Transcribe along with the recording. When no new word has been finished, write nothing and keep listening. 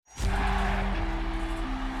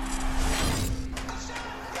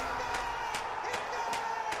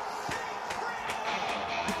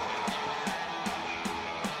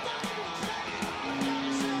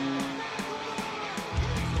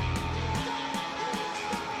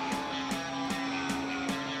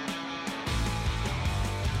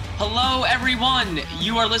Hello, everyone.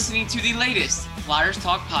 You are listening to the latest Flyers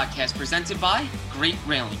Talk podcast presented by Great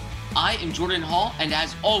Railing. I am Jordan Hall, and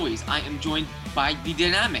as always, I am joined by the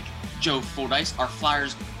dynamic Joe Fordyce, our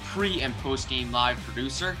Flyers pre- and post-game live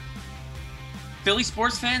producer. Philly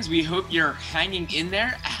sports fans, we hope you're hanging in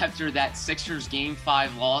there after that Sixers Game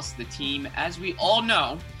 5 loss. The team, as we all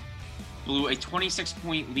know, blew a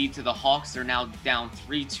 26-point lead to the Hawks. They're now down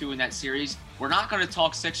 3-2 in that series. We're not going to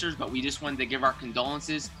talk Sixers, but we just wanted to give our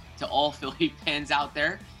condolences to all Philly fans out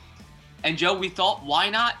there. And Joe, we thought,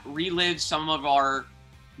 why not relive some of our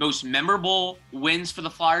most memorable wins for the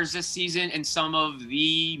Flyers this season and some of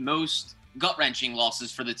the most gut-wrenching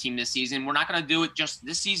losses for the team this season. We're not going to do it just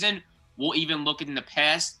this season. We'll even look in the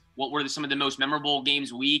past. What were some of the most memorable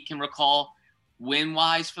games we can recall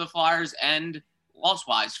win-wise for the Flyers and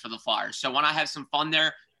loss-wise for the Flyers? So why not have some fun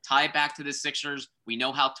there, tie it back to the Sixers. We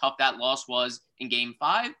know how tough that loss was in Game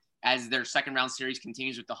 5 as their second-round series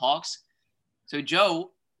continues with the Hawks. So,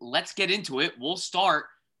 Joe, let's get into it. We'll start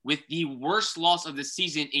with the worst loss of the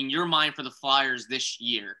season in your mind for the Flyers this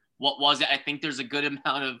year. What was it? I think there's a good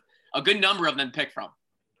number of them to pick from.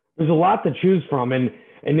 There's a lot to choose from. And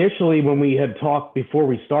initially, when we had talked before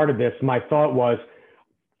we started this, my thought was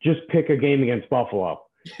just pick a game against Buffalo.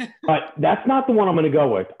 But that's not the one I'm going to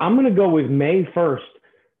go with. I'm going to go with May 1st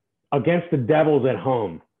against the Devils at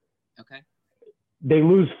home. Okay. They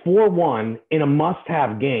lose 4-1 in a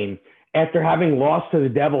must-have game after having lost to the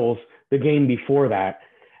Devils the game before that.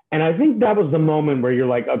 And I think that was the moment where you're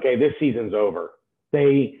like, okay, this season's over.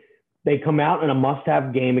 They come out in a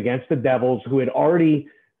must-have game against the Devils, who had already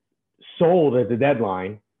sold at the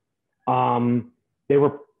deadline. They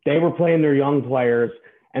were playing their young players,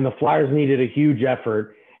 and the Flyers needed a huge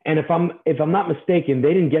effort. And if I'm not mistaken,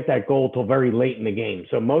 they didn't get that goal till very late in the game.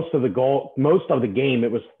 So most of the game,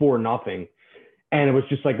 it was 4-0. And it was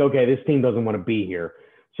just like, okay, this team doesn't want to be here.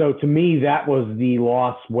 So to me, that was the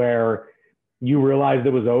loss where you realized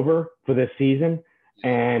it was over for this season.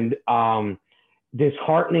 And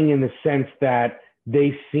disheartening in the sense that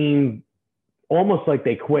they seemed almost like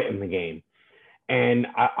they quit in the game. And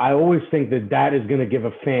I always think that is going to give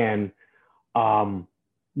a fan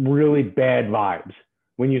really bad vibes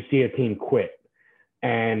when you see a team quit.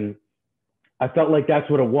 And I felt like that's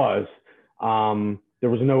what it was. There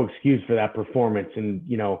was no excuse for that performance. And,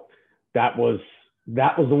 that was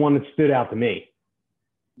the one that stood out to me.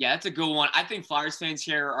 Yeah, that's a good one. I think Flyers fans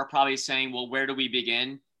here are probably saying, well, where do we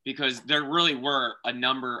begin? Because there really were a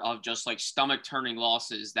number of just like stomach-turning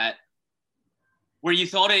losses that where you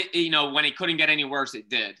thought it, when it couldn't get any worse, it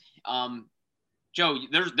did. Joe,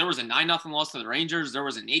 there was a 9-0 loss to the Rangers. There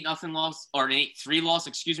was an 8-0 loss, or an 8-3 loss,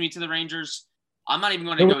 to the Rangers. I'm not even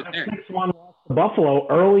going to go there. 6-1 loss to Buffalo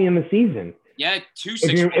early in the season. Yeah,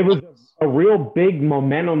 2-6. It was a real big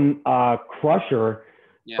momentum crusher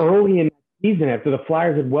early in the season after the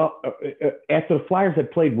Flyers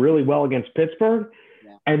had played really well against Pittsburgh,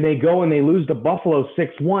 and they go and they lose to Buffalo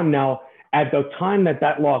 6-1. Now, at the time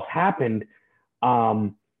that loss happened,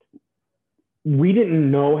 we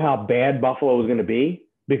didn't know how bad Buffalo was going to be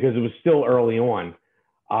because it was still early on.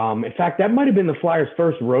 In fact, that might have been the Flyers'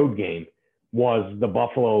 first road game, was the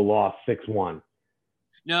Buffalo loss 6-1.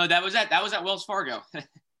 No, that was at Wells Fargo.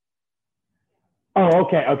 Oh,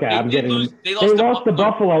 okay. They lost to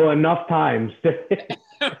Buffalo enough times to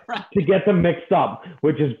to get them mixed up,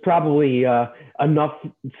 which is probably enough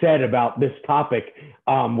said about this topic.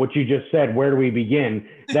 What you just said, where do we begin?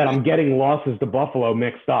 That I'm getting losses to Buffalo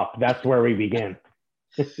mixed up. That's where we begin.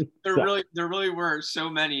 There really were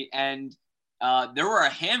so many, and there were a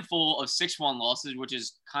handful of 6-1 losses, which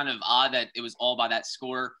is kind of odd that it was all by that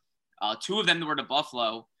score. 2 of them were to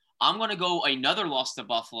Buffalo. I'm going to go another loss to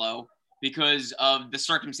Buffalo because of the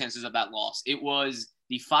circumstances of that loss. It was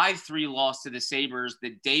the 5-3 loss to the Sabres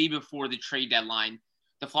the day before the trade deadline.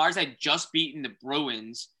 The Flyers had just beaten the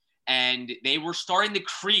Bruins, and they were starting to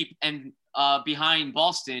creep and behind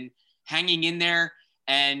Boston, hanging in there.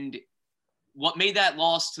 And what made that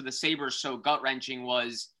loss to the Sabres so gut-wrenching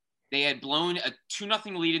was they had blown a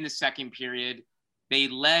 2-0 lead in the second period. They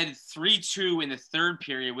led 3-2 in the third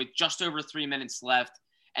period with just over 3 minutes left,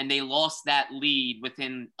 and they lost that lead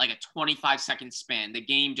within like a 25-second span. The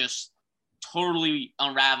game just totally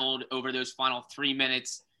unraveled over those final 3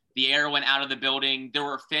 minutes. The air went out of the building. There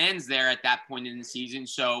were fans there at that point in the season,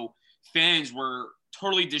 so fans were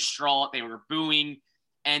totally distraught. They were booing,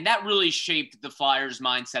 and that really shaped the Flyers'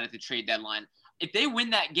 mindset at the trade deadline. If they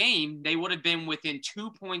win that game, they would have been within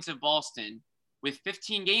 2 points of Boston with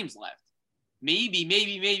 15 games left.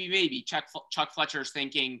 Maybe Chuck Fletcher's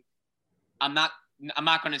thinking, I'm not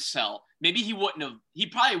going to sell. Maybe he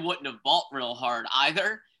probably wouldn't have bought real hard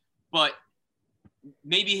either, but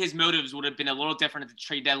maybe his motives would have been a little different at the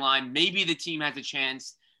trade deadline. Maybe the team has a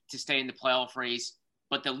chance to stay in the playoff race,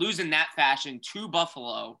 but to lose in that fashion to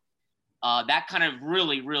Buffalo, that kind of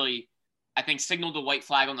really, really, I think, signaled the white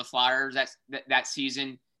flag on the Flyers that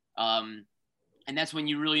season. And that's when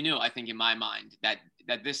you really knew, I think, in my mind, that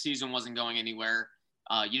this season wasn't going anywhere.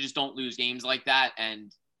 You just don't lose games like that.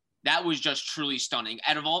 And that was just truly stunning.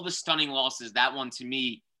 Out of all the stunning losses, that one to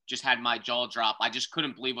me just had my jaw drop. I just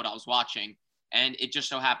couldn't believe what I was watching. And it just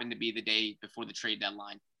so happened to be the day before the trade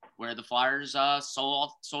deadline where the Flyers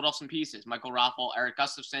sold off some pieces. Michael Raffl, Erik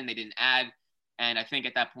Gustafsson, they didn't add. And I think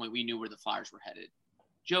at that point we knew where the Flyers were headed.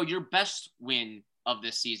 Joe, your best win of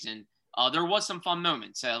this season, there was some fun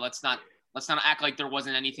moments. Let's not act like there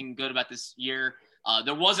wasn't anything good about this year.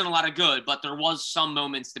 There wasn't a lot of good, but there was some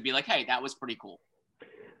moments to be like, hey, that was pretty cool.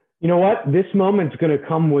 You know what? This moment's going to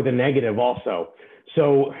come with a negative also.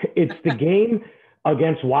 So it's the game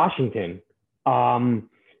against Washington.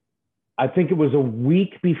 I think it was a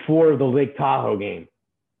week before the Lake Tahoe game,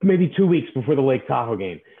 maybe 2 weeks before the Lake Tahoe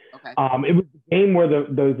game. Okay. It was a game where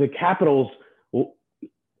the Capitals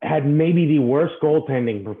had maybe the worst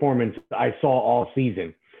goaltending performance I saw all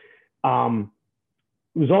season.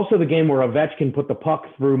 It was also the game where Ovechkin put the puck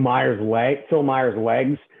through Phil Myers'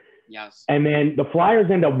 legs. Yes. And then the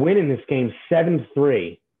Flyers end up winning this game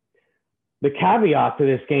 7-3. The caveat to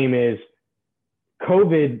this game is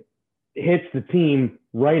COVID hits the team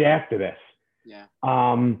right after this. Yeah.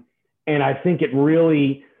 And I think it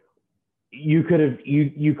really, you could have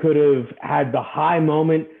had the high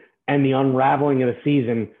moment and the unraveling of the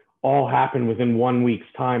season all happen within 1 week's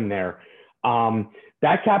time there.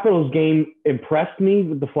 That Capitals game impressed me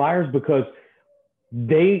with the Flyers because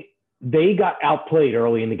they got outplayed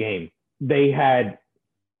early in the game. Ovechkin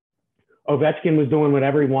was doing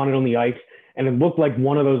whatever he wanted on the ice, and it looked like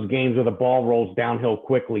one of those games where the ball rolls downhill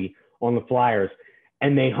quickly on the Flyers.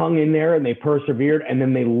 And they hung in there and they persevered, and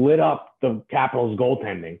then they lit up the Capitals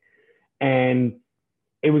goaltending. And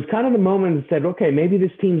it was kind of the moment that said, okay, maybe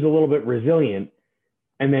this team's a little bit resilient.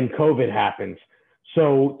 And then COVID happens.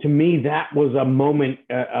 So to me, that was a moment,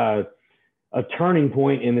 a turning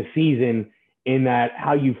point in the season in that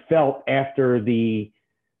how you felt after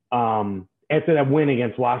that win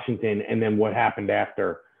against Washington, and then what happened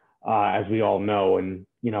after, as we all know. And,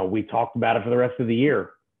 we talked about it for the rest of the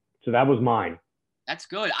year. So that was mine. That's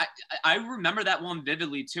good. I remember that one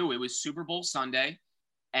vividly too. It was Super Bowl Sunday,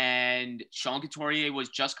 and Sean Couturier was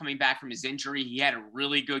just coming back from his injury. He had a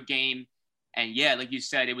really good game. And yeah, like you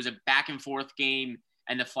said, it was a back and forth game,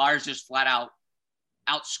 and the Flyers just flat out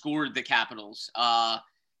outscored the Capitals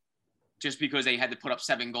just because they had to put up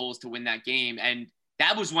 7 goals to win that game. And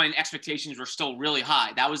that was when expectations were still really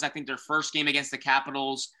high. That was, I think, their first game against the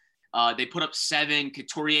Capitals. They put up 7.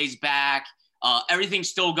 Couturier's back. Everything's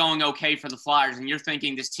still going okay for the Flyers, and you're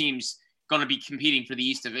thinking this team's going to be competing for the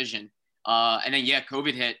East Division. And then,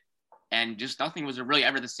 COVID hit, and just nothing was really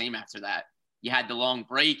ever the same after that. You had the long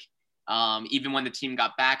break. Even when the team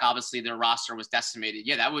got back, obviously their roster was decimated.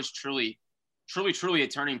 Yeah, that was truly a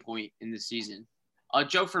turning point in the season.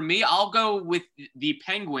 Joe, for me, I'll go with the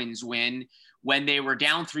Penguins win when they were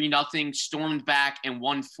down 3-0, stormed back and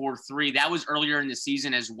won 4-3. That was earlier in the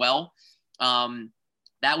season as well.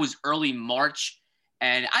 That was early March,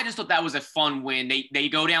 and I just thought that was a fun win. They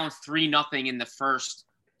go down 3-0 in the first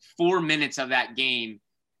 4 minutes of that game,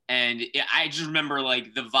 and I just remember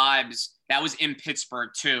like the vibes. That was in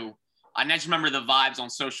Pittsburgh too. I just remember the vibes on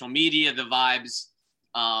social media, the vibes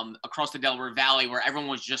across the Delaware Valley where everyone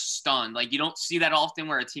was just stunned. Like, you don't see that often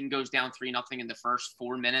where a team goes down 3-0 in the first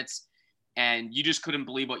 4 minutes, and you just couldn't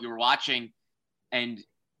believe what you were watching. And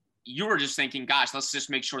you were just thinking, gosh, let's just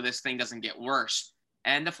make sure this thing doesn't get worse.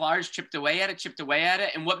 And the Flyers chipped away at it.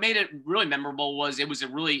 And what made it really memorable was it was a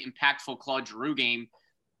really impactful Claude Giroux game.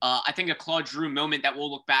 I think a Claude Giroux moment that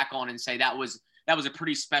we'll look back on and say that was a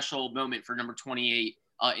pretty special moment for number 28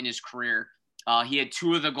 in his career. He had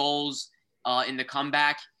 2 of the goals in the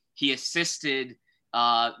comeback. He assisted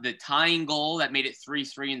the tying goal that made it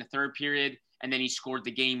 3-3 in the third period, and then he scored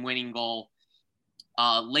the game-winning goal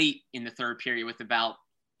late in the third period with about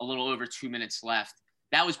a little over 2 minutes left.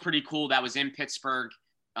 That was pretty cool. That was in Pittsburgh.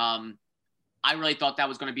 I really thought that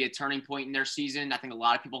was going to be a turning point in their season. I think a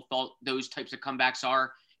lot of people thought those types of comebacks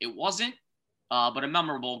are. It wasn't, but a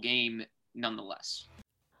memorable game nonetheless.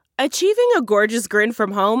 Achieving a gorgeous grin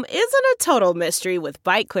from home isn't a total mystery with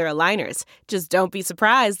Bite Clear aligners. Just don't be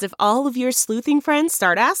surprised if all of your sleuthing friends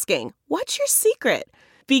start asking, "What's your secret?"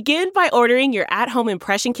 Begin by ordering your at-home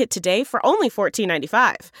impression kit today for only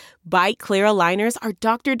 $14.95. Byte Clear aligners are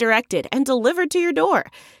doctor-directed and delivered to your door.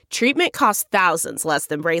 Treatment costs thousands less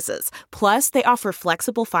than braces. Plus, they offer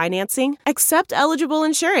flexible financing, accept eligible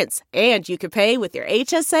insurance, and you can pay with your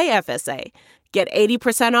HSA FSA. Get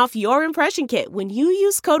 80% off your impression kit when you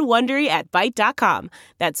use code WONDERY at Byte.com.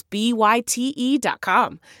 That's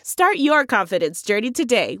BYTE.com. Start your confidence journey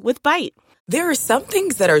today with Byte. There are some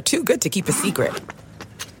things that are too good to keep a secret.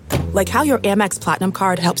 Like how your Amex Platinum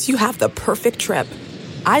card helps you have the perfect trip.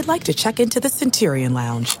 I'd like to check into the Centurion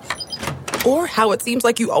Lounge. Or how it seems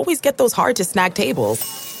like you always get those hard-to-snag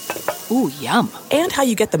tables. Ooh, yum. And how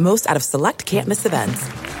you get the most out of select can't-miss events.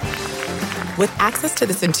 With access to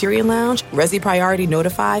the Centurion Lounge, Resi Priority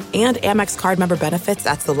Notified, and Amex card member benefits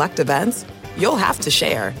at select events, you'll have to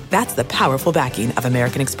share. That's the powerful backing of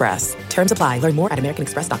American Express. Terms apply. Learn more at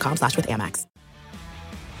americanexpress.com/withAmex.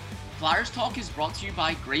 Flyers Talk is brought to you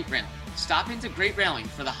by Great Railing. Stop into Great Railing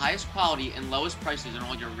for the highest quality and lowest prices on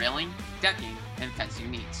all your railing, decking, and fencing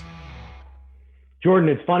needs. Jordan,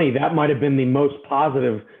 it's funny. That might have been the most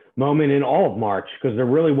positive moment in all of March because there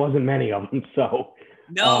really wasn't many of them. So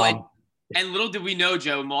no, and little did we know,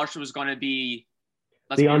 Joe, March was going to be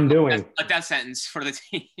the undoing, a death sentence for the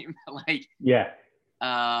team.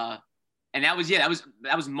 And that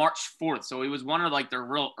was March 4th, so it was one of like the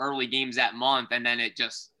real early games that month, and then it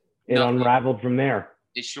unraveled from there.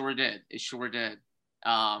 It sure did.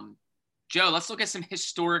 Joe, let's look at some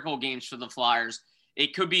historical games for the Flyers.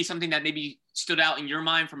 It could be something that maybe stood out in your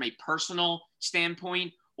mind from a personal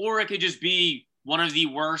standpoint, or it could just be one of the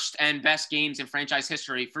worst and best games in franchise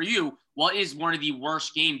history. For you, what is one of the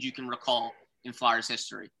worst games you can recall in Flyers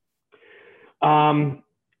history? I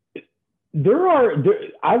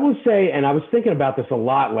will say, and I was thinking about this a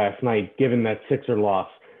lot last night, given that Sixer loss.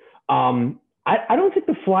 I don't think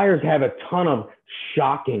the Flyers have a ton of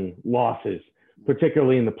shocking losses,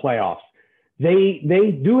 particularly in the playoffs. They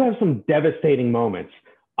do have some devastating moments.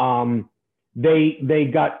 They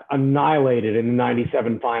got annihilated in the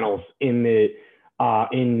 '97 finals in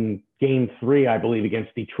Game 3, I believe,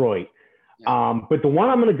 against Detroit. But the one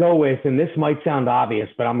I'm going to go with, and this might sound obvious,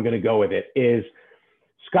 but I'm going to go with it, is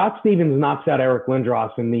Scott Stevens knocks out Eric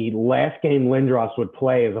Lindros in the last game Lindros would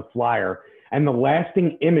play as a Flyer. And the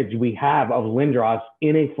lasting image we have of Lindros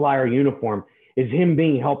in a Flyer uniform is him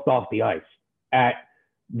being helped off the ice at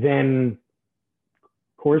then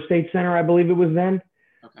Coors State Center, I believe it was then.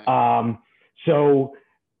 Okay. So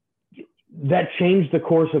that changed the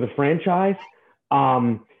course of the franchise.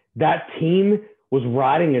 That team was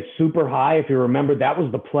riding it super high. If you remember, that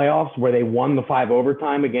was the playoffs where they won the 5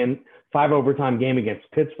 overtime game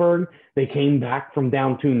against Pittsburgh. They came back from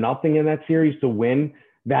down 2-0 in that series to win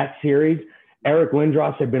that series. Eric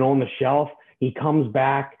Lindros had been on the shelf. He comes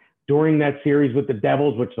back during that series with the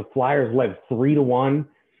Devils, which the Flyers led 3-1,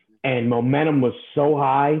 and momentum was so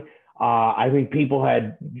high. I think people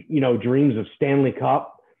had, dreams of Stanley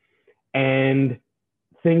Cup, and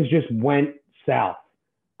things just went south.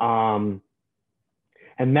 And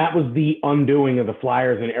that was the undoing of the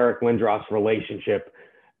Flyers and Eric Lindros relationship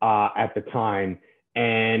at the time.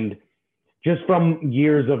 And just from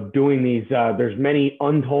years of doing these, there's many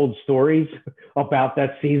untold stories about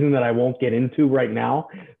that season that I won't get into right now.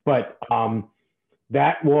 But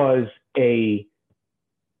that was in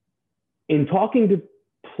talking to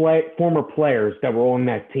former players that were on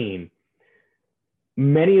that team,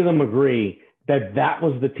 many of them agree that that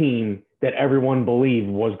was the team that everyone believed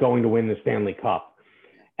was going to win the Stanley Cup.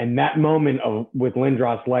 And that moment with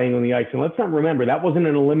Lindros laying on the ice, and let's not remember, that wasn't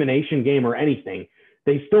an elimination game or anything.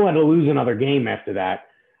 They still had to lose another game after that.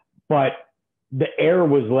 But the air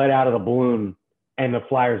was let out of the balloon, and the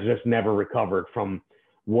Flyers just never recovered from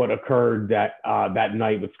what occurred that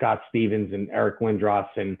night with Scott Stevens and Eric Lindros.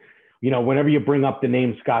 And, whenever you bring up the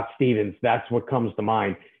name Scott Stevens, that's what comes to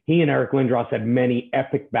mind. He and Eric Lindros had many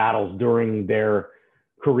epic battles during their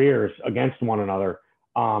careers against one another.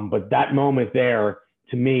 But that moment there,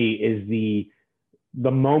 to me, is the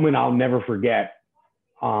moment I'll never forget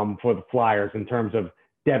for the Flyers in terms of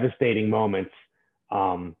devastating moments.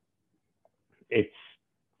 It's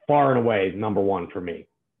far and away number one for me.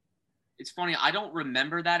 It's funny, I don't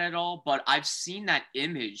remember that at all, but I've seen that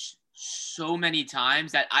image so many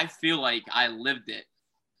times that I feel like I lived it.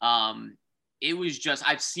 It was just,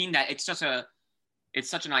 I've seen that. It's such an,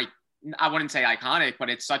 I wouldn't say iconic,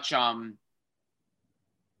 but it's such a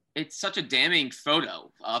damning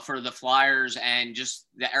photo for the Flyers and just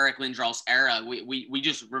the Eric Lindros era. We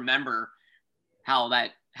just remember how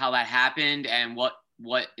that happened and what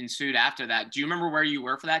ensued after that. Do you remember where you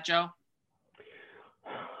were for that, Joe?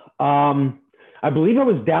 I believe I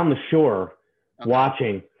was down the shore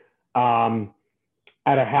watching at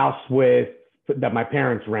a house that my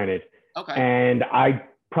parents rented. Okay. And I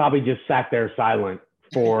probably just sat there silent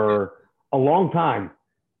for a long time.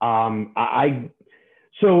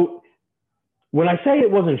 So when I say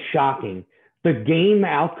it wasn't shocking, the game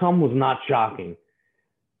outcome was not shocking.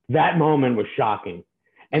 That moment was shocking.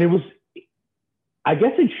 And I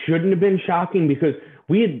guess it shouldn't have been shocking because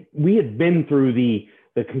we had been through the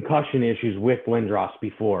concussion issues with Lindros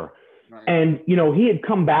before. Right. And, he had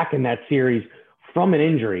come back in that series from an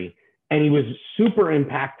injury, and he was super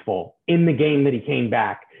impactful in the game that he came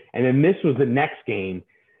back. And then this was the next game.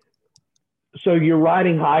 So you're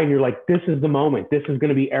riding high and you're like, this is the moment. This is going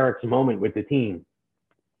to be Eric's moment with the team.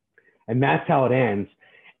 And that's how it ends.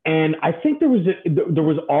 And I think there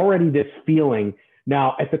was already this feeling.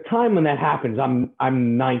 Now, at the time when that happens, I'm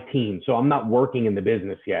 19, so I'm not working in the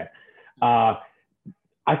business yet. I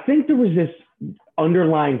think there was this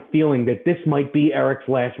underlying feeling that this might be Eric's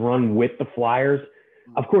last run with the Flyers.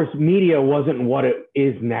 Of course, media wasn't what it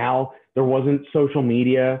is now. There wasn't social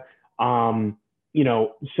media,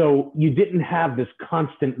 so you didn't have this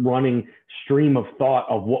constant running stream of thought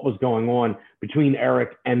of what was going on between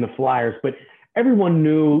Eric and the Flyers. But everyone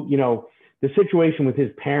knew, the situation with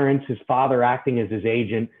his parents, his father acting as his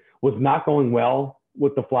agent, was not going well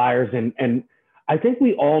with the Flyers. And I think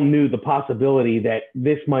we all knew the possibility that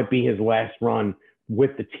this might be his last run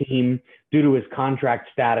with the team due to his contract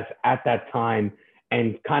status at that time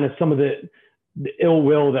and kind of some of the ill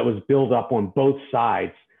will that was built up on both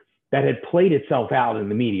sides that had played itself out in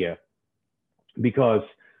the media because,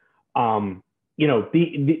 both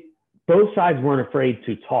sides weren't afraid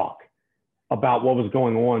to talk about what was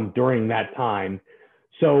going on during that time.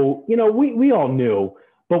 So, we all knew,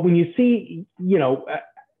 but when you see, the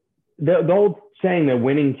old saying that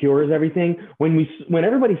winning cures everything, when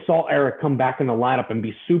everybody saw Eric come back in the lineup and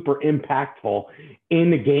be super impactful in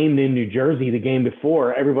the game in New Jersey, the game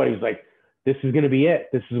before, everybody was like, this is going to be it.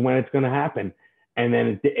 This is when it's going to happen. And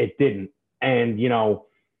then it didn't. And,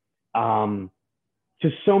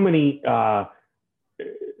 just so many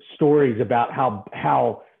stories about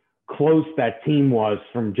how close that team was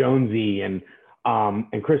from Jonesy and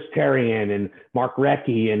Chris Therien and Mark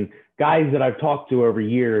Recchi and guys that I've talked to over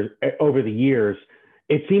the years.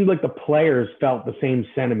 It seemed like the players felt the same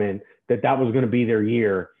sentiment that was going to be their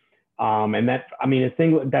year.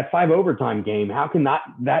 That 5 overtime game, how can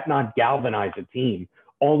that not galvanize a team?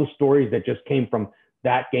 All the stories that just came from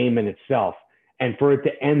that game in itself. And for it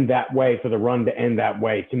to end that way, for the run to end that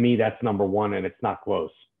way, to me, that's number one, and it's not close.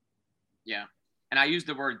 Yeah. And I use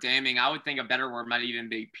the word damning. I would think a better word might even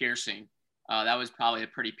be piercing. That was probably a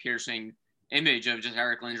pretty piercing image of just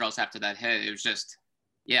Eric Lindros after that hit. It was just,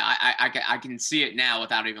 I can see it now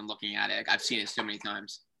without even looking at it. I've seen it so many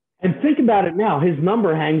times. And think about it now. His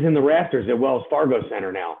number hangs in the rafters at Wells Fargo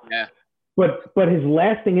Center now. Yeah. But his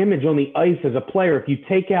lasting image on the ice as a player, if you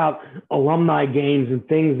take out alumni games and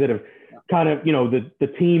things that have kind of, the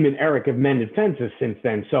team and Eric have mended fences since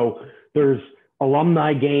then. So there's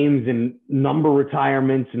alumni games and number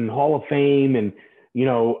retirements and Hall of Fame and,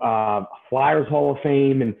 Flyers Hall of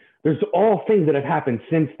Fame. And there's all things that have happened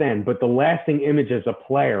since then. But the lasting image as a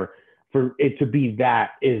player, for it to be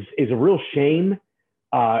that is a real shame.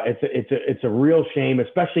 It's a real shame,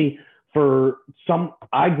 especially for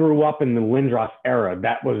I grew up in the Lindros era.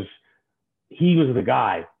 He was the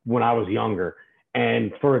guy when I was younger.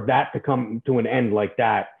 And for that to come to an end like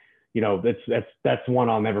that, that's one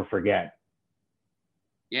I'll never forget.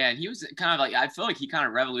 Yeah, and he was kind of like, I feel like he kind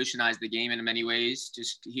of revolutionized the game in many ways.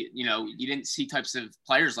 Just, you didn't see types of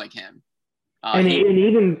players like him. And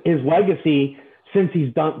even his legacy, since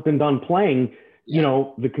he's been done playing,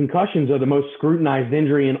 the concussions are the most scrutinized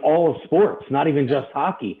injury in all of sports, not even just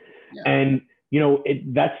hockey. Yeah. And,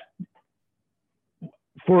 that's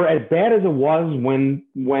for as bad as it was when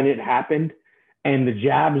it happened and the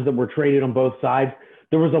jabs that were traded on both sides,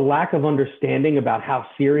 there was a lack of understanding about how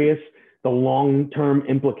serious the long-term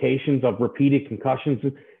implications of repeated concussions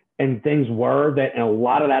and things were, and a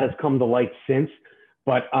lot of that has come to light since.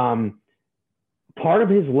 But part of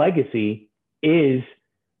his legacy is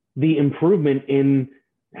the improvement in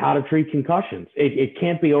how to treat concussions. It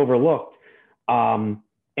can't be overlooked. And,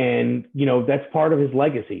 that's part of his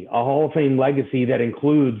legacy, a Hall of Fame legacy that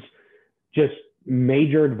includes just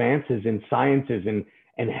major advances in sciences and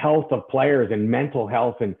health of players and mental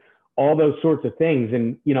health and all those sorts of things.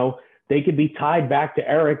 And, they could be tied back to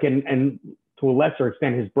Eric and to a lesser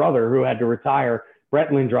extent, his brother who had to retire. Brett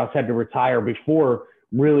Lindros had to retire before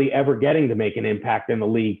really ever getting to make an impact in the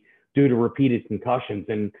league due to repeated concussions.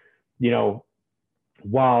 And, and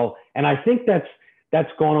I think that's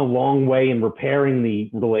gone a long way in repairing the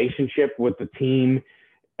relationship with the team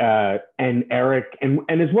and Eric, and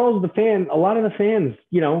as well as the fan. A lot of the fans,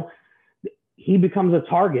 he becomes a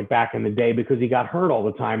target back in the day because he got hurt all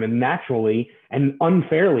the time, and naturally and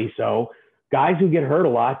unfairly so, guys who get hurt a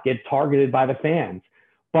lot get targeted by the fans.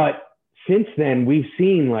 But since then, we've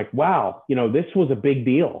seen like, wow, this was a big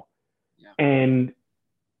deal. Yeah. And,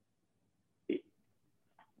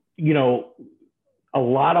 a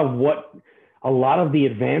lot of the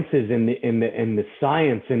advances in the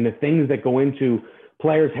science and the things that go into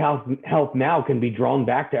players' health now can be drawn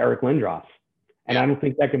back to Eric Lindros. And I don't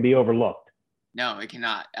think that can be overlooked. No, it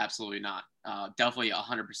cannot. Absolutely not. Definitely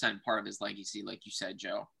 100% part of his legacy, like you said,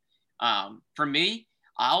 Joe. For me,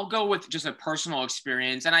 I'll go with just a personal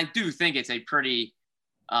experience, and I do think it's a pretty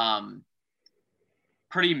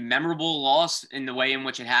memorable loss in the way in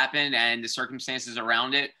which it happened and the circumstances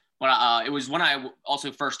around it. But it was when I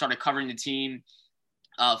also first started covering the team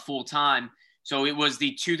full time. So it was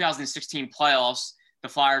the 2016 playoffs. The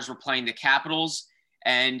Flyers were playing the Capitals,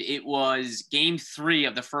 and it was game 3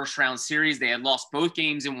 of the first round series. They had lost both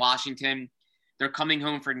games in Washington. They're coming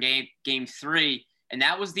home for game 3. And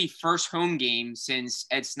that was the first home game since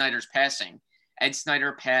Ed Snider's passing. Ed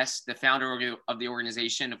Snider passed, the founder of the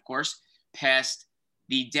organization, of course, passed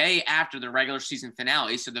the day after the regular season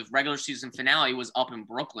finale. So the regular season finale was up in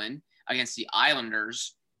Brooklyn against the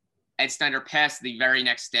Islanders. Ed Snider passed the very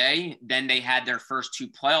next day. Then they had their first 2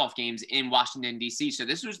 playoff games in Washington, D.C. So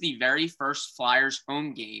this was the very first Flyers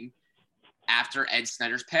home game after Ed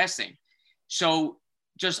Snider's passing. So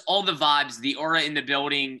just all the vibes, the aura in the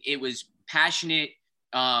building, it was passionate.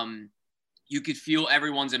 You could feel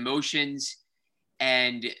everyone's emotions,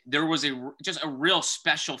 and there was just a real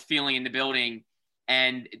special feeling in the building.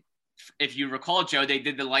 And if you recall, Joe, they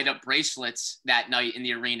did the light up bracelets that night in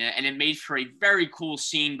the arena, and it made for a very cool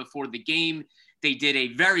scene before the game. They did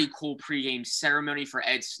a very cool pregame ceremony for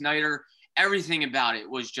Ed Snider. Everything about it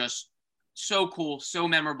was just so cool, so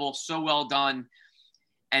memorable, so well done.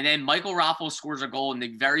 And then Michael Raffl scores a goal in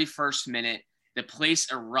the very first minute. The place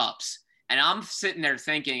erupts. And I'm sitting there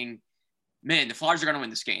thinking, man, the Flyers are going to win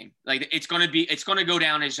this game. Like it's going to go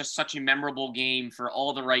down as just such a memorable game for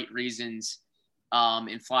all the right reasons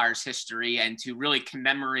in Flyers history, and to really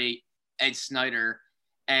commemorate Ed Snider.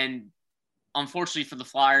 And unfortunately for the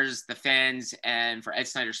Flyers, the fans, and for Ed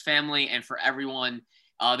Snider's family, and for everyone,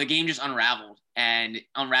 the game just unraveled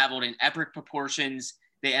in epic proportions.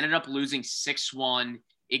 They ended up losing 6-1.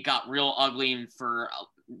 It got real ugly. And for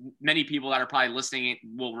many people that are probably listening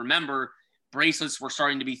will remember, bracelets were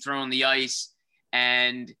starting to be thrown on the ice.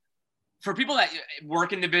 And for people that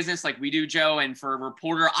work in the business like we do, Joe, and for a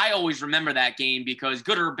reporter, I always remember that game because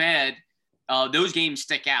good or bad, those games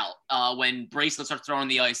stick out when bracelets are thrown on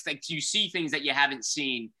the ice. Like you see things that you haven't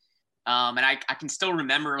seen. And I can still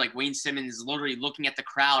remember like Wayne Simmons literally looking at the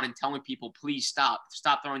crowd and telling people, please stop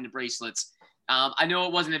throwing the bracelets. I know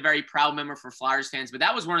it wasn't a very proud moment for Flyers fans, but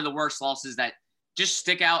that was one of the worst losses that just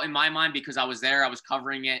stick out in my mind because I was there, I was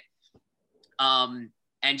covering it.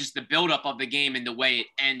 And just the buildup of the game and the way it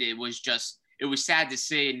ended it was sad to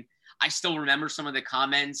see. And I still remember some of the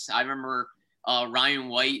comments. I remember Ryan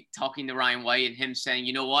White talking to Ryan White and him saying,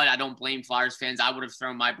 you know what, I don't blame Flyers fans. I would have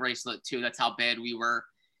thrown my bracelet too. That's how bad we were.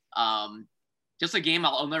 Just a game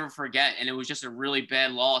I'll never forget. And it was just a really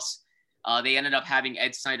bad loss. They ended up having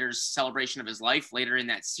Ed Snider's celebration of his life later in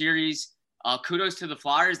that series. Kudos to the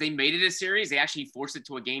Flyers. They made it a series. They actually forced it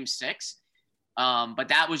to a game 6. But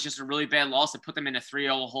that was just a really bad loss to put them in a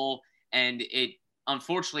 3-0 hole. And it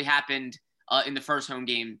unfortunately happened in the first home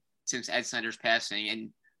game since Ed Snider's passing. And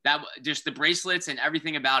that just the bracelets and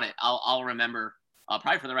everything about it, I'll remember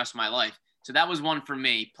probably for the rest of my life. So that was one for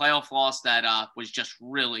me. Playoff loss that was just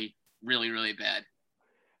really, really, really bad.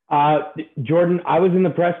 Jordan, I was in the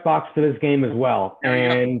press box for this game as well.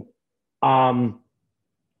 And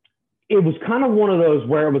it was kind of one of those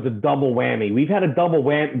where it was a double whammy. We've had a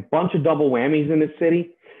bunch of double whammies in this city.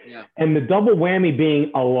 Yeah. And the double whammy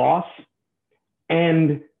being a loss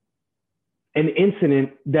and an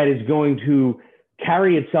incident that is going to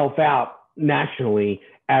carry itself out nationally,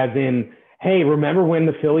 as in, hey, remember when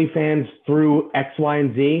the Philly fans threw X, Y,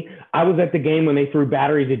 and Z? I was at the game when they threw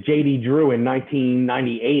batteries at J.D. Drew in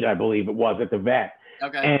 1998, I believe it was, at the Vet.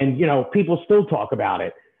 Okay. And, people still talk about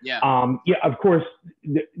it. Yeah. Of course,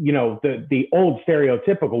 the old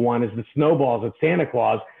stereotypical one is the snowballs at Santa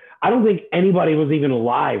Claus. I don't think anybody was even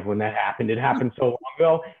alive when that happened. It happened so long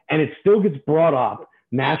ago, and it still gets brought up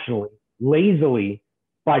nationally, lazily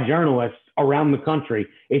by journalists around the country.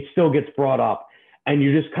 It still gets brought up. And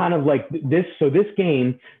you're just kind of like this. So this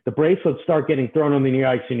game, the bracelets start getting thrown on the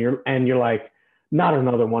ice, and you're like, not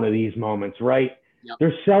another one of these moments, right? Yep.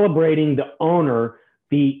 They're celebrating the owner,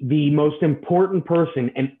 the most important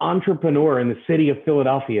person, an entrepreneur in the city of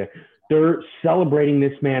Philadelphia. They're celebrating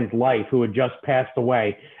this man's life who had just passed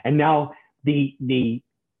away. And now the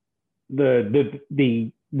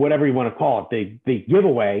whatever you want to call it, the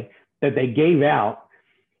giveaway that they gave out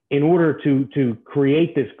in order to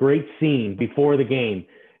create this great scene before the game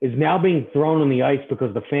is now being thrown on the ice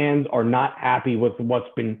because the fans are not happy with what's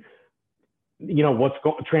been,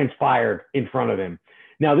 transpired in front of them.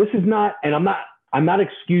 Now, this is not, and I'm not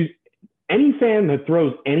excused. Any fan that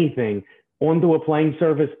throws anything onto a playing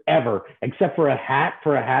surface ever, except for a hat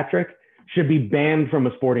trick, should be banned from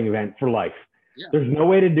a sporting event for life. Yeah. There's no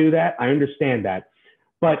way to do that. I understand that.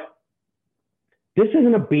 But this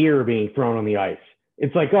isn't a beer being thrown on the ice.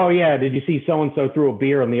 It's like, oh yeah, did you see so-and-so threw a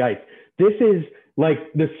beer on the ice? This is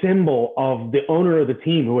like the symbol of the owner of the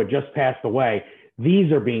team who had just passed away.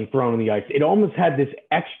 These are being thrown on the ice. It almost had this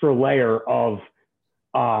extra layer of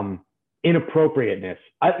inappropriateness.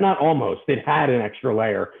 Not almost, it had an extra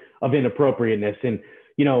layer of inappropriateness. And,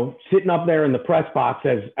 sitting up there in the press box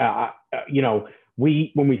as,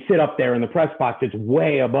 when we sit up there in the press box, it's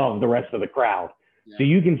way above the rest of the crowd. Yeah. So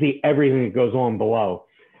you can see everything that goes on below.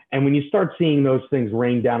 And when you start seeing those things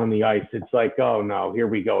rain down on the ice, it's like, oh no, here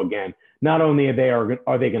we go again. Not only are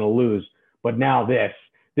they going to lose, but now this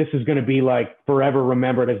is going to be like forever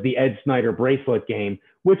remembered as the Ed Snider bracelet game,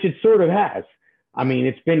 which it sort of has. I mean,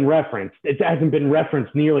 it's been referenced. It hasn't been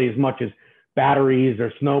referenced nearly as much as batteries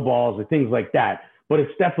or snowballs or things like that, but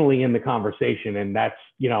it's definitely in the conversation. And that's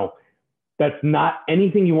not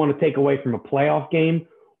anything you want to take away from a playoff game,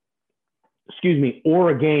 or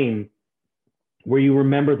a game where you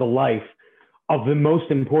remember the life of the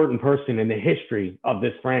most important person in the history of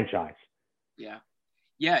this franchise. Yeah.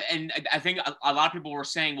 Yeah. And I think a lot of people were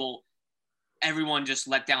saying, well, everyone just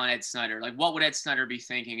let down Ed Snider. Like, what would Ed Snider be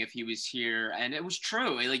thinking if he was here? And it was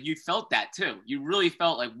true. Like, you felt that too. You really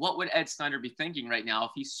felt like, what would Ed Snider be thinking right now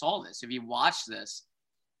if he saw this, if he watched this?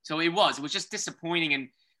 So it was just disappointing. And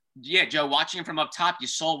yeah, Joe, watching it from up top, you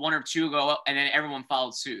saw one or two go up and then everyone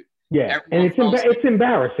followed suit. Yeah, and it's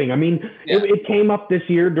embarrassing. I mean, yeah. it came up this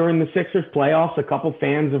year during the Sixers playoffs. A couple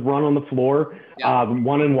fans have run on the floor. Yeah.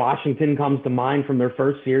 One in Washington comes to mind from their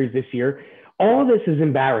first series this year. All of this is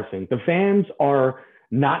embarrassing. The fans are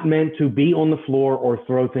not meant to be on the floor or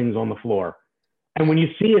throw things on the floor. And when you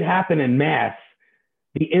see it happen en masse,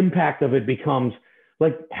 the impact of it becomes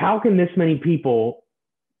like, how can this many people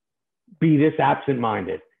be this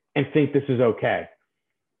absent-minded and think this is okay?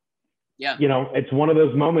 Yeah. It's one of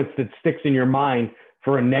those moments that sticks in your mind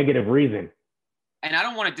for a negative reason. And I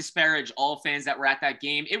don't want to disparage all fans that were at that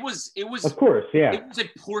game. It was of course, yeah. It was a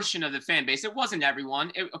portion of the fan base. It wasn't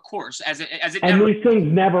everyone, of course, as it and never, these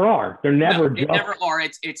things never are. They're never. No, they never are.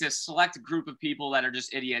 It's a select group of people that are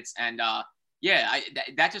just idiots. And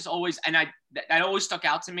that just always, and that always stuck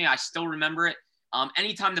out to me. I still remember it.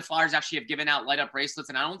 Anytime the Flyers actually have given out light up bracelets,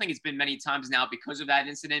 and I don't think it's been many times now because of that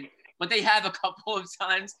incident, but they have a couple of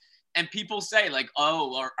times. And people say like,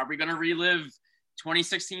 oh, are we going to relive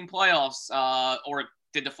 2016 playoffs? Or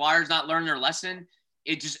did the Flyers not learn their lesson?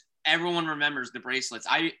 Everyone remembers the bracelets.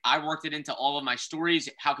 I worked it into all of my stories.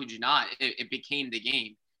 How could you not? It became the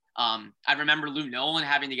game. I remember Lou Nolan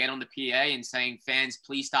having to get on the PA and saying, fans,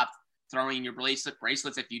 please stop throwing your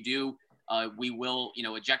bracelets. If you do, we will,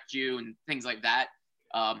 eject you and things like that.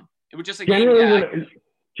 It was just a game.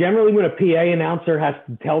 Generally, when a PA announcer has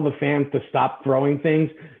to tell the fans to stop throwing things,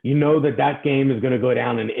 you know that game is going to go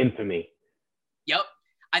down in infamy. Yep.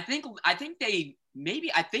 I think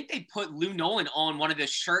they put Lou Nolan on one of the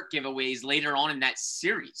shirt giveaways later on in that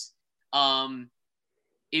series. I'm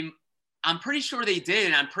pretty sure they did,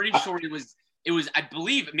 and I'm pretty sure it was I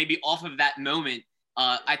believe maybe off of that moment.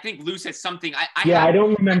 I think Lou said something. I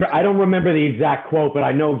don't remember the exact quote, but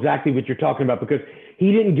I know exactly what you're talking about because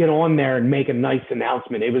he didn't get on there and make a nice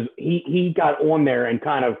announcement. It was he got on there and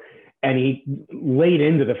he laid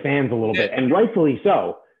into the fans a little bit, and rightfully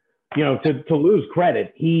so. To Lou's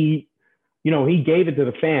credit, he gave it to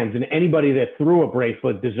the fans, and anybody that threw a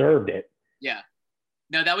bracelet deserved it. Yeah.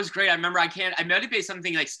 No, that was great. I remember I might have been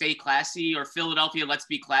something like "Stay Classy" or "Philadelphia, Let's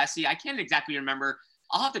Be Classy." I can't exactly remember.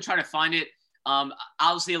 I'll have to try to find it.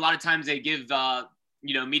 Obviously, a lot of times they give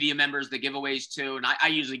media members the giveaways too, and I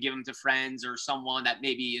usually give them to friends or someone that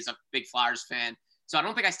maybe is a big Flyers fan. So I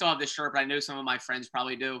don't think I still have this shirt, but I know some of my friends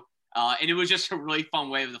probably do. And it was just a really fun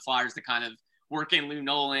way of the Flyers to kind of work in Lou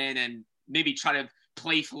Nolan and maybe try to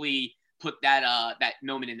playfully put that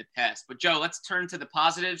moment in the past. But Joe, let's turn to the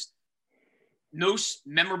positives. Most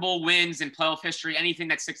memorable wins in playoff history. Anything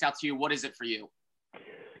that sticks out to you? What is it for you?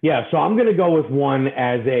 Yeah, so I'm going to go with one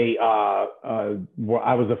as I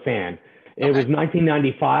was a fan. It was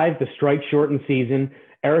 1995, the strike-shortened season.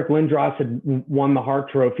 Eric Lindros had won the Hart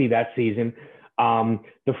Trophy that season.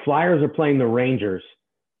 The Flyers are playing the Rangers,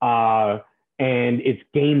 and it's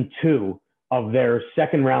game 2 of their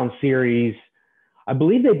second-round series. I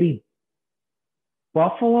believe they beat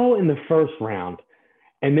Buffalo in the first round.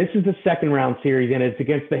 And this is the second-round series, and it's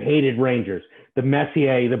against the hated Rangers, the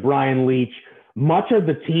Messier, the Brian Leetch, much of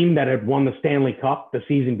the team that had won the Stanley Cup the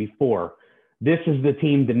season before. This is the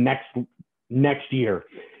team the next year.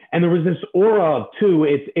 And there was this aura of, too,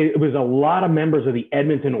 it was a lot of members of the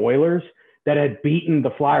Edmonton Oilers that had beaten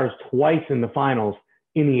the Flyers twice in the finals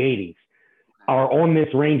in the 80s are on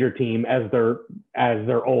this Ranger team as they're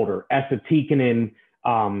older. Esa Tikkanen,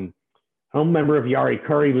 I don't remember if Yari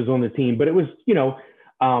Curry was on the team, but it was,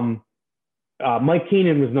 Mike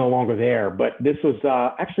Keenan was no longer there, but this was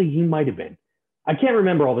actually, he might have been. I can't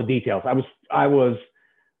remember all the details. I was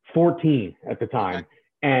 14 at the time,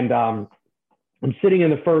 and I'm sitting in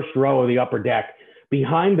the first row of the upper deck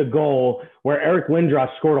behind the goal where Eric Lindros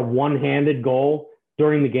scored a one-handed goal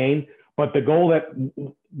during the game, but the goal that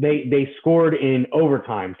they scored in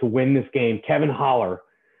overtime to win this game, Kevin Holler,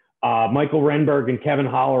 Michael Renberg and Kevin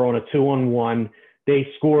Holler on a 2-on-1. They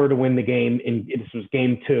scored to win the game, and this was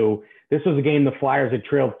game 2. This was a game the Flyers had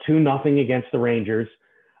trailed 2-0 against the Rangers.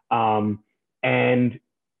 And,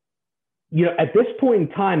 at this point in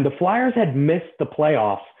time, the Flyers had missed the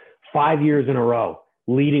playoffs 5 years in a row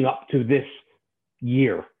leading up to this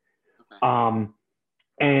year.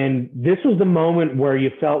 And this was the moment where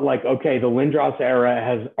you felt like, okay, the Lindros era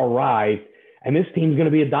has arrived, and this team's going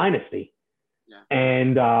to be a dynasty. Yeah.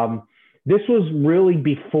 And this was really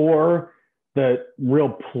before the real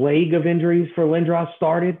plague of injuries for Lindros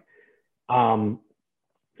started.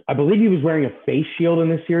 I believe he was wearing a face shield in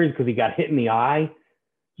this series because he got hit in the eye.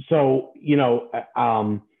 So,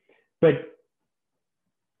 but,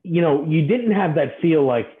 you didn't have that feel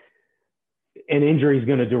like an injury is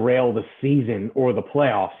going to derail the season or the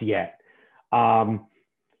playoffs yet.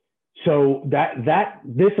 So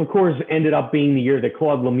this, of course, ended up being the year that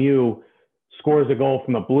Claude Lemieux scores a goal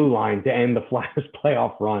from the blue line to end the Flyers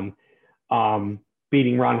playoff run,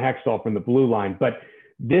 beating Ron Hextall from the blue line. But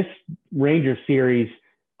this Rangers series,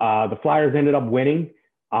 the Flyers ended up winning.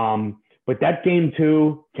 But that game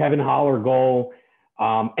 2, Kevin Holler goal,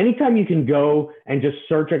 anytime you can go and just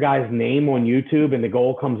search a guy's name on YouTube and the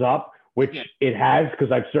goal comes up, which it has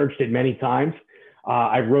because I've searched it many times.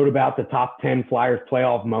 I wrote about the top 10 Flyers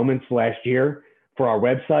playoff moments last year for our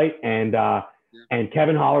website, and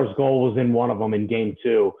Kevin Holler's goal was in one of them in game 2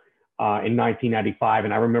 in 1995.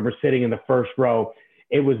 And I remember sitting in the first row.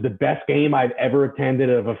 It was the best game I've ever attended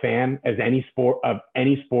of a fan of any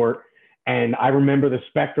sport. And I remember the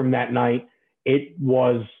Spectrum that night. It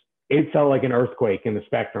felt like an earthquake in the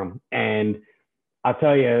Spectrum. And I'll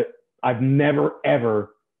tell you, I've never,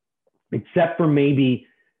 ever, except for maybe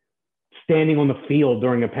standing on the field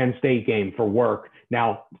during a Penn State game for work.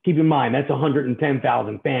 Now, keep in mind, that's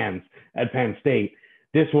 110,000 fans at Penn State.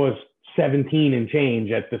 This was 17 and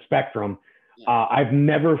change at the Spectrum. I've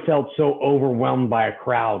never felt so overwhelmed by a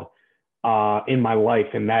crowd in my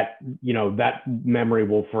life. And that memory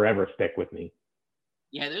will forever stick with me.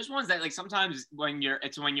 Yeah, there's ones that like sometimes when you're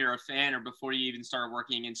a fan or before you even start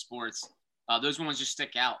working in sports, those ones just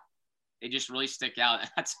stick out. They just really stick out.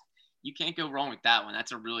 You can't go wrong with that one.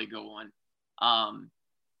 That's a really good one.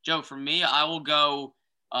 Joe, for me, I will go.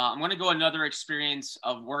 I'm going to go another experience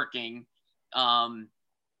of working.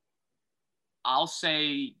 I'll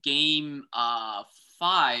say game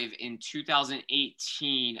 5 in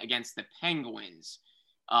 2018 against the Penguins.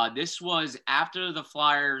 This was after the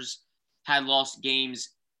Flyers had lost games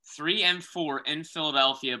 3 and 4 in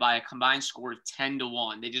Philadelphia by a combined score of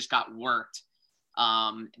 10-1. They just got worked.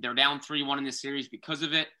 They're down 3-1 in this series because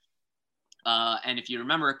of it. And if you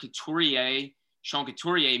remember, Sean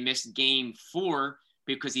Couturier missed game 4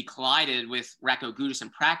 because he collided with Radko Gudas in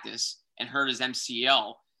practice and hurt his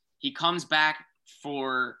MCL. He comes back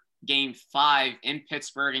for game 5 in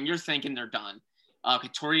Pittsburgh, and you're thinking they're done.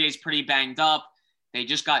 Couturier's pretty banged up. They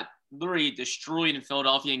just got literally destroyed in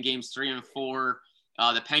Philadelphia in games 3 and 4.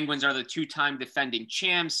 The Penguins are the 2-time defending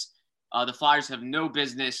champs. The Flyers have no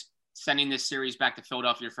business sending this series back to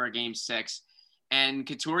Philadelphia for a game 6. And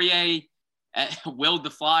Couturier willed the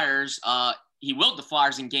Flyers. He willed the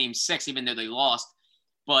Flyers in game 6, even though they lost.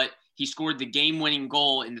 But he scored the game-winning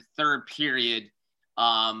goal in the third period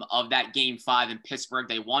of that game 5 in Pittsburgh.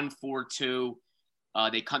 They won 4-2.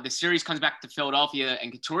 The series comes back to Philadelphia,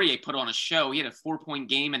 and Couturier put on a show. He had a 4-point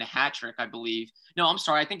game and a hat trick, I believe. No, I'm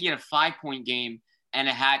sorry. I think he had a 5-point game and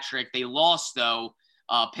a hat trick. They lost, though.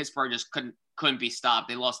 Pittsburgh just couldn't be stopped.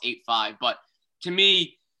 They lost 8-5. But to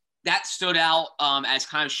me, that stood out as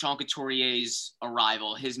kind of Sean Couturier's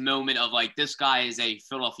arrival, his moment of like, this guy is a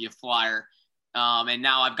Philadelphia Flyer. And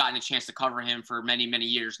now I've gotten a chance to cover him for many, many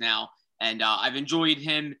years now. And I've enjoyed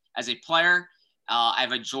him as a player.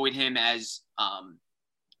 I've enjoyed him as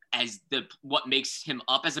what makes him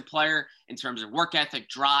up as a player in terms of work ethic,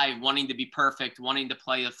 drive, wanting to be perfect, wanting to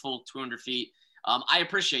play the full 200 feet. I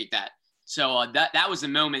appreciate that. So that was a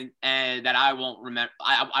moment that I won't remember.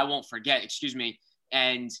 I won't forget. Excuse me.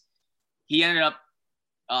 And he ended up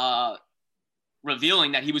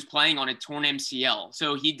revealing that he was playing on a torn MCL.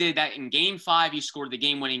 So he did that in Game 5. He scored the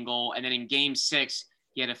game-winning goal, and then in Game 6,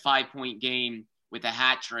 he had a 5-point game with a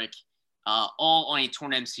hat trick, all on a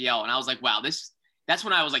torn MCL. And I was like, wow, that's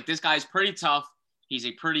when I was like, this guy's pretty tough. He's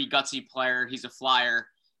a pretty gutsy player. He's a Flyer.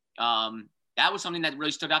 That was something that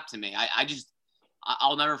really stood up to me.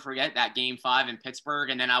 I'll never forget that Game 5 in Pittsburgh,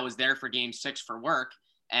 and then I was there for Game 6 for work.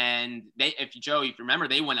 And if you remember,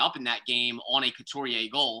 they went up in that game on a Couturier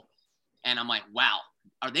goal. And I'm like, wow,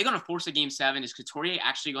 are they going to force a Game 7? Is Couturier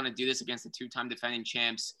actually going to do this against the two-time defending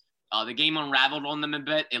champs? The game unraveled on them a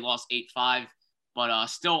bit. They lost 8-5. But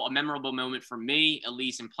still a memorable moment for me, at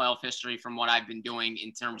least in playoff history from what I've been doing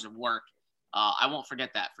in terms of work. I won't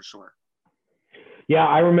forget that for sure. Yeah,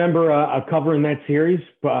 I remember covering that series,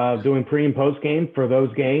 doing pre and post game for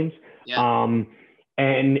those games. Yeah.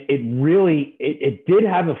 And it did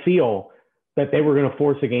have a feel that they were going to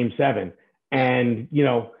force a Game 7. And,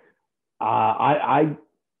 I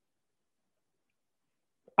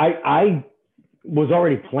was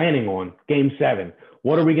already planning on Game 7.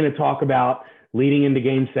 What are we going to talk about leading into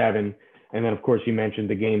Game 7? And then, of course, you mentioned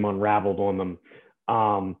the game unraveled on them.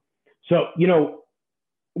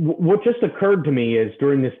 What just occurred to me is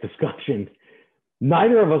during this discussion,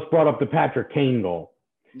 neither of us brought up the Patrick Kane goal.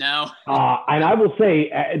 No. And I will say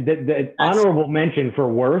the honorable mention for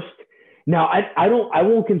worst. Now, I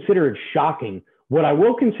won't consider it shocking. What I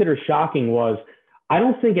will consider shocking was I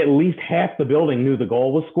don't think at least half the building knew the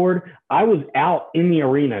goal was scored. I was out in the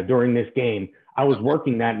arena during this game. I was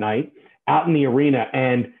working that night out in the arena,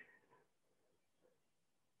 and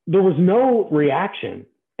there was no reaction.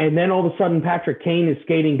 And then all of a sudden, Patrick Kane is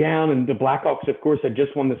skating down, and the Blackhawks, of course, had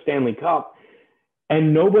just won the Stanley Cup,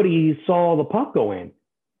 and nobody saw the puck go in.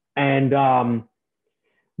 And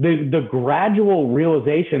the gradual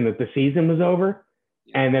realization that the season was over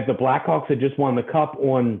and that the Blackhawks had just won the Cup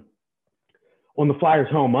on the Flyers'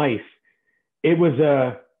 home ice, it was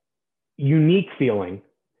a unique feeling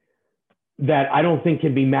that I don't think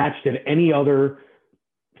can be matched at any other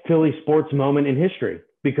Philly sports moment in history,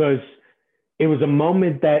 because it was a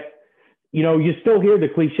moment that, you still hear the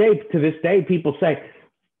cliche to this day. People say,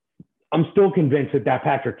 I'm still convinced that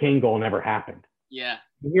Patrick Kane goal never happened. Yeah.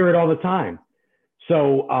 You hear it all the time.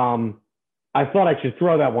 So I thought I should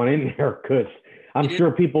throw that one in there because I'm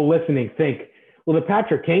sure people listening think, well, the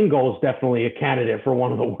Patrick Kane goal is definitely a candidate for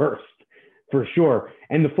one of the worst, for sure.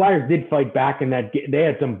 And the Flyers did fight back in that. They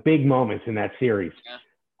had some big moments in that series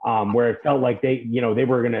where it felt like they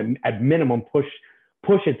were going to, at minimum, push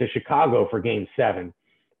it to Chicago for Game 7.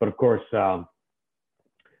 But of course, that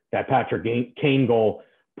Patrick Kane goal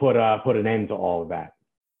put an end to all of that.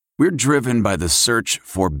 We're driven by the search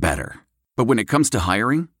for better. But when it comes to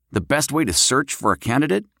hiring, the best way to search for a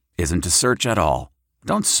candidate isn't to search at all.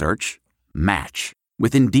 Don't search. Match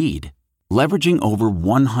with Indeed. Leveraging over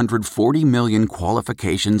 140 million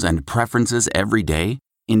qualifications and preferences every day,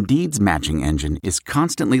 Indeed's matching engine is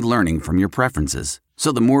constantly learning from your preferences.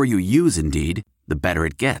 So the more you use Indeed, the better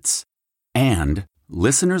it gets. And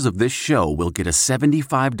listeners of this show will get a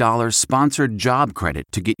 $75 sponsored job credit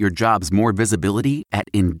to get your jobs more visibility at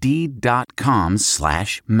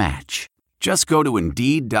Indeed.com/match. Just go to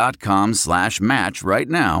Indeed.com/match right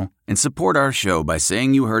now and support our show by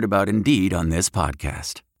saying you heard about Indeed on this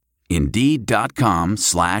podcast.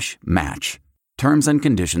 Indeed.com/match. Terms and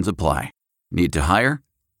conditions apply. Need to hire?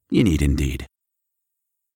 You need Indeed.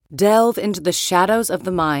 Delve into the shadows of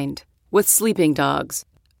the mind with Sleeping Dogs,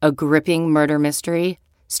 a gripping murder mystery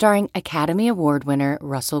starring Academy Award winner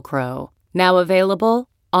Russell Crowe. Now available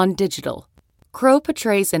on digital. Crowe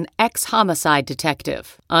portrays an ex-homicide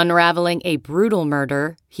detective unraveling a brutal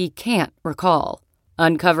murder he can't recall.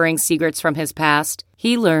 Uncovering secrets from his past,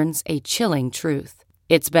 he learns a chilling truth.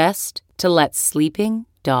 It's best to let sleeping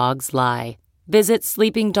dogs lie. Visit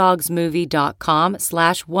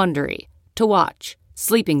sleepingdogsmovie.com/Wondery to watch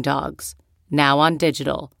Sleeping Dogs, now on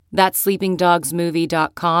digital. That's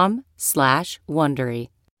sleepingdogsmovie.com/Wondery.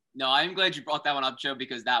 No, I'm glad you brought that one up, Joe,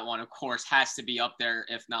 because that one, of course, has to be up there,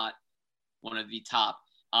 if not one of the top.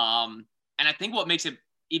 And I think what makes it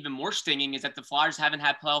even more stinging is that the Flyers haven't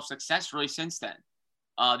had playoff success really since then.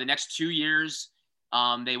 The next 2 years,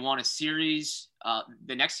 They won a series.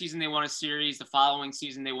 The next season they won a series. The following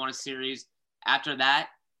season they won a series. After that,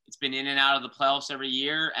 it's been in and out of the playoffs every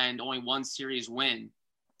year, and only one series win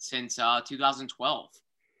since 2012.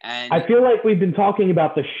 And I feel like we've been talking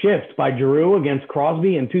about the shift by Giroux against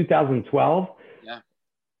Crosby in 2012. Yeah.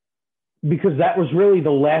 Because that was really the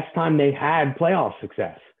last time they had playoff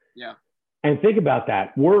success. Yeah. And think about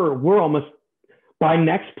that. We're almost, by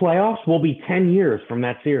next playoffs, we'll be 10 years from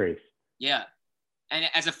that series. Yeah. And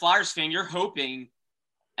as a Flyers fan, you're hoping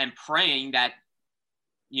and praying that,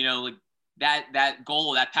 like that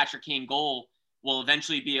goal, that Patrick Kane goal, will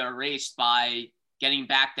eventually be erased by getting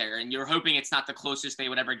back there. And you're hoping it's not the closest they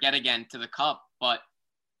would ever get again to the cup. But,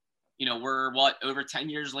 we're over 10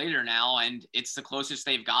 years later now, and it's the closest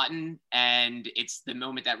they've gotten. And it's the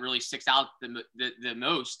moment that really sticks out the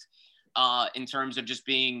most in terms of just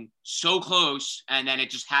being so close and then it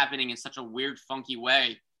just happening in such a weird, funky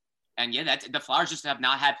way. And yeah, the Flyers just have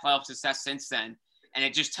not had playoff success since then. And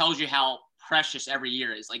it just tells you how precious every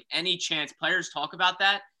year is. Like, any chance, players talk about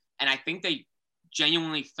that, and I think they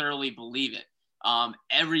genuinely, thoroughly believe it.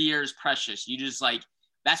 Every year is precious. You just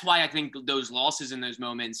that's why I think those losses in those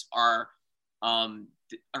moments are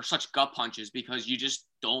such gut punches, because you just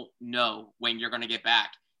don't know when you're going to get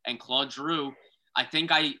back. And Claude Giroux, I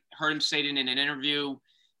think I heard him say it in an interview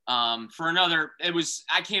I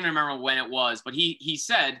can't remember when it was, but he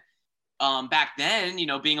said, back then,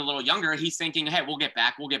 being a little younger, he's thinking, hey, we'll get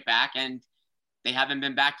back. And they haven't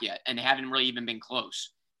been back yet. And they haven't really even been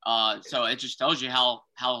close. So it just tells you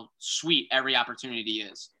how sweet every opportunity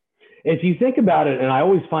is. If you think about it, and I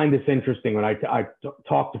always find this interesting when I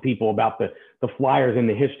talk to people about the Flyers and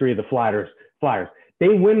the history of the Flyers, they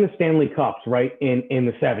win the Stanley Cups, right, in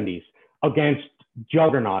the 70s against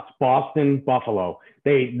juggernauts, Boston, Buffalo,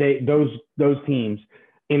 those teams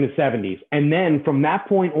in the 70s. And then from that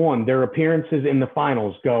point on, their appearances in the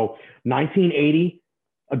finals go 1980,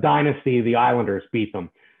 a dynasty, the Islanders beat them.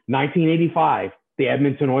 1985, the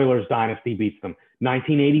Edmonton Oilers dynasty beats them.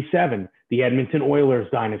 1987, the Edmonton Oilers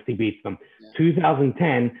dynasty beats them. Yeah.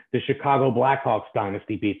 2010, the Chicago Blackhawks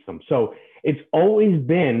dynasty beats them. So it's always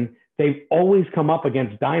been, they've always come up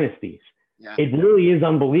against dynasties. Yeah. It really is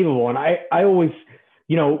unbelievable. And I always,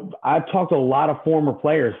 I've talked to a lot of former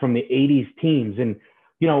players from the 80s teams, and,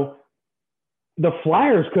 the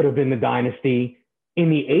Flyers could have been the dynasty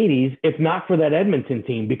in the 80s if not for that Edmonton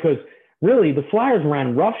team, because really the Flyers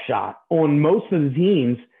ran roughshod on most of the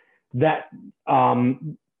teams that,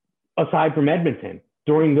 aside from Edmonton,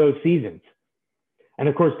 during those seasons. And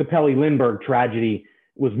of course, the Pelle Lindbergh tragedy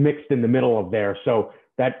was mixed in the middle of there. So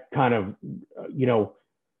that kind of,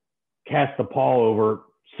 cast the pall over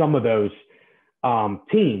some of those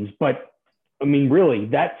teams. But I mean, really,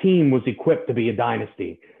 that team was equipped to be a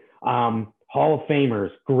dynasty. Hall of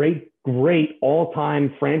Famers, great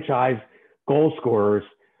all-time franchise goal scorers.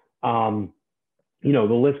 The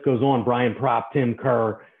list goes on. Brian Propp, Tim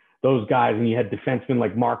Kerr, those guys, and you had defensemen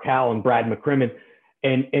like Mark Howell and Brad McCrimmon,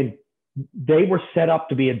 and they were set up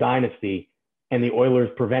to be a dynasty, and the Oilers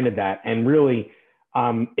prevented that. And really,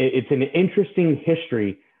 it's an interesting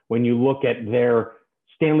history when you look at their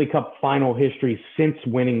Stanley Cup final history since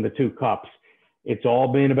winning the two cups. It's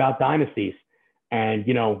all been about dynasties. And,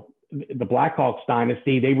 the Blackhawks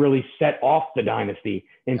dynasty, they really set off the dynasty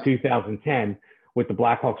in 2010 with the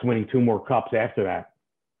Blackhawks winning two more cups after that.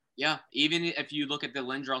 Yeah, even if you look at the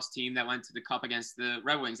Lindros team that went to the cup against the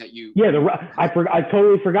Red Wings I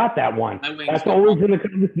totally forgot that one. That's always in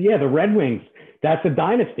the Red Wings. That's a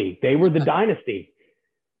dynasty. They were the dynasty.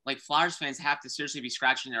 Like, Flyers fans have to seriously be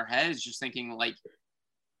scratching their heads, just thinking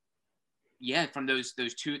from those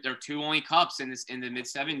two, there are two only cups in the mid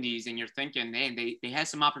 70s, and you're thinking, man, they had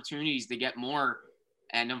some opportunities to get more,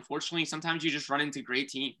 and unfortunately, sometimes you just run into great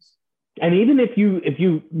teams. And even if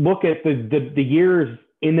you look at the years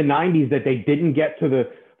in the 90s that they didn't get to the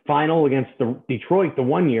final against the Detroit, the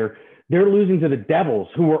one year, they're losing to the Devils,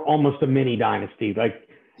 who were almost a mini dynasty.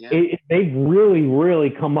 They've really, really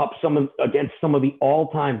come up against some of the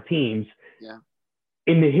all-time teams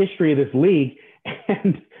in the history of this league.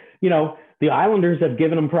 And, the Islanders have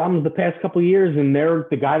given them problems the past couple of years, and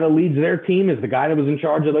the guy that leads their team is the guy that was in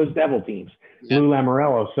charge of those Devil teams, Lou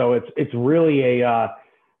Lamoriello. So it's really a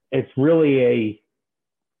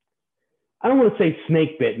I don't want to say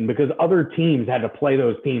snake bitten, because other teams had to play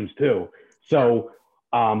those teams too. So,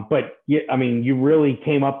 but yeah, I mean, you really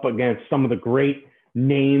came up against some of the great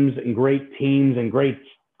names and great teams and great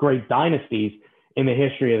dynasties in the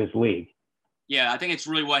history of this league. Yeah, I think it's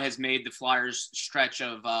really what has made the Flyers stretch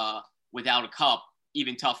of without a cup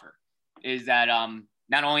even tougher, is that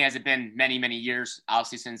not only has it been many, many years,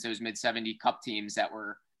 obviously, since those mid-70 cup teams that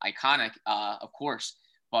were iconic, of course,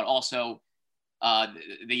 but also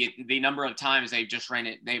the number of times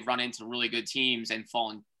they've run into really good teams and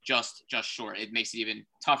fallen just short. It makes it even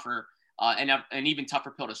tougher, and an even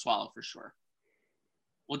tougher pill to swallow for sure.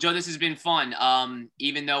 Well, Joe, this has been fun.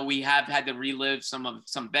 Even though we have had to relive some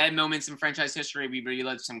bad moments in franchise history, we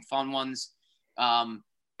relived some fun ones.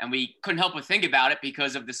 And we couldn't help but think about it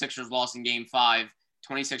because of the Sixers loss in Game 5,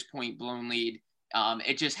 26-point blown lead.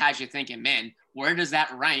 It just has you thinking, man, where does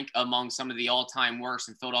that rank among some of the all-time worst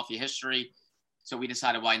in Philadelphia history? So we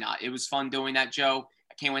decided why not. It was fun doing that, Joe.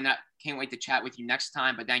 I can't wait to chat with you next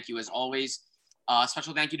time, but thank you as always.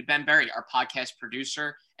 Special thank you to Ben Berry, our podcast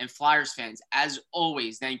producer, and Flyers fans. As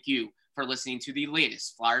always, thank you for listening to the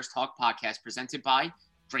latest Flyers Talk podcast presented by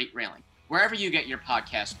Great Railing. Wherever you get your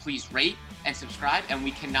podcasts, please rate and subscribe, and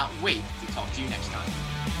we cannot wait to talk to you next time.